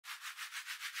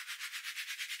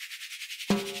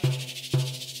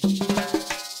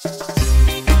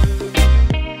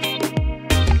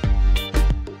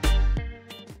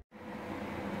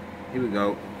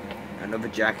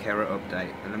of a jack error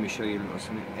update, and let me show you a little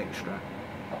something extra.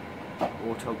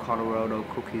 Auto Colorado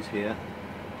cookies here,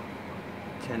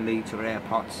 10-litre air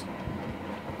pots.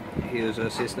 Here's our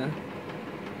sister.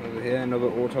 Over here, another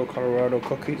Auto Colorado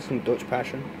cookies from Dutch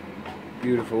Passion.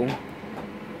 Beautiful.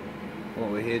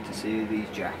 What we're here to see are these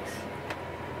jacks.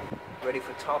 Ready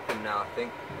for topping now, I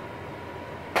think.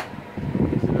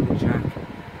 Here's another jack.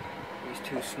 These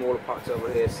two smaller pots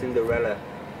over here, Cinderella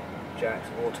jacks,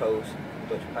 Autos,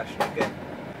 Dutch Passion again.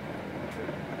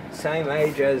 Same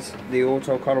age as the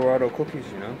Auto Colorado cookies,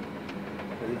 you know.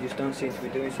 But they just don't seem to be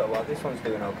doing so well. This one's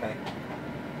doing okay.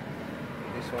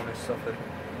 This one has suffered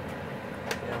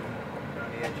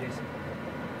around the edges.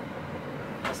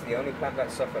 That's the only plant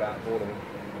that suffered out of all of them.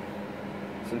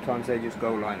 Sometimes they just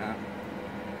go like that.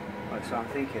 Right, so I'm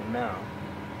thinking now,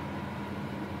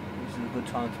 this is a good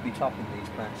time to be topping these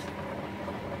plants.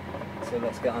 So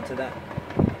let's get onto that.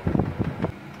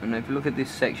 And if you look at this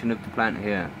section of the plant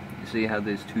here, you see how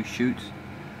there's two shoots?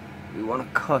 We want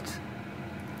to cut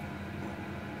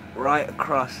right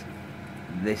across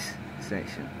this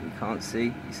section. You can't see,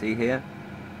 you see here?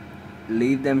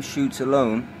 Leave them shoots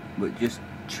alone, but just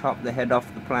chop the head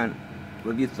off the plant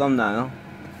with your thumbnail,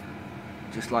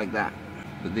 just like that.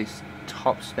 But this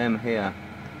top stem here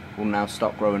will now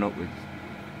stop growing upwards.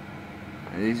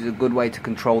 And this is a good way to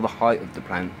control the height of the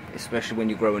plant, especially when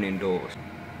you're growing indoors.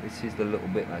 This is the little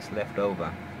bit that's left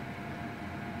over.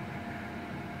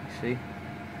 You see?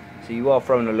 So you are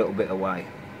throwing a little bit away.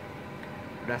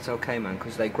 But that's okay, man,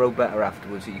 because they grow better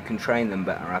afterwards. You can train them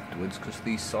better afterwards, because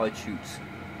these side shoots,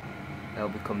 they'll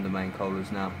become the main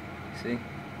colas now. See?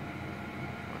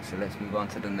 So let's move on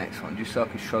to the next one, just so I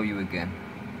can show you again.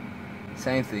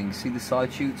 Same thing, see the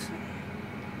side shoots?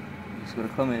 You're just going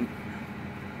to come in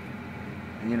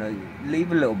and, you know,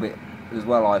 leave a little bit as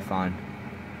well, I find.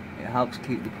 It helps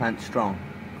keep the plant strong,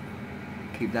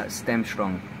 keep that stem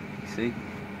strong, you see?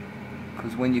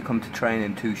 Because when you come to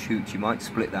training two shoots, you might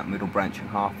split that middle branch in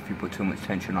half if you put too much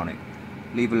tension on it.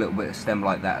 Leave a little bit of stem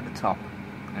like that at the top,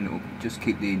 and it will just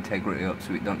keep the integrity up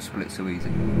so it don't split so easy.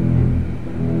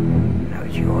 Now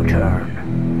it's your turn.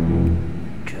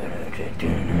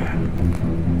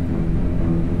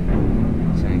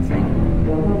 Same thing.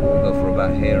 Go for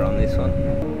about here on this one.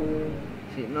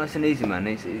 See, nice and easy, man.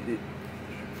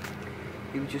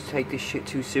 People just take this shit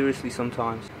too seriously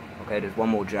sometimes. Okay, there's one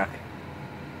more jack.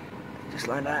 Just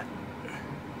like that.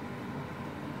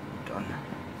 Done.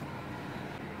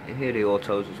 You hear the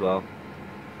autos as well.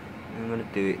 I'm going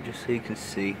to do it just so you can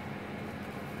see.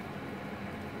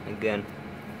 Again,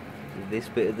 this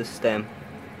bit of the stem,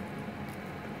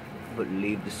 but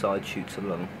leave the side shoots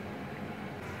alone.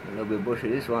 A little bit bushy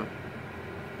this one.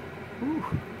 Ooh.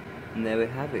 And there we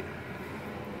have it.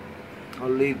 I'll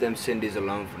leave them cindies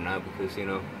alone for now because, you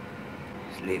know,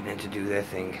 just leave them to do their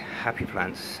thing. Happy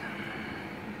plants.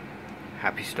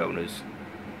 Happy stoners.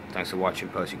 Thanks for watching,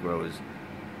 Percy Growers.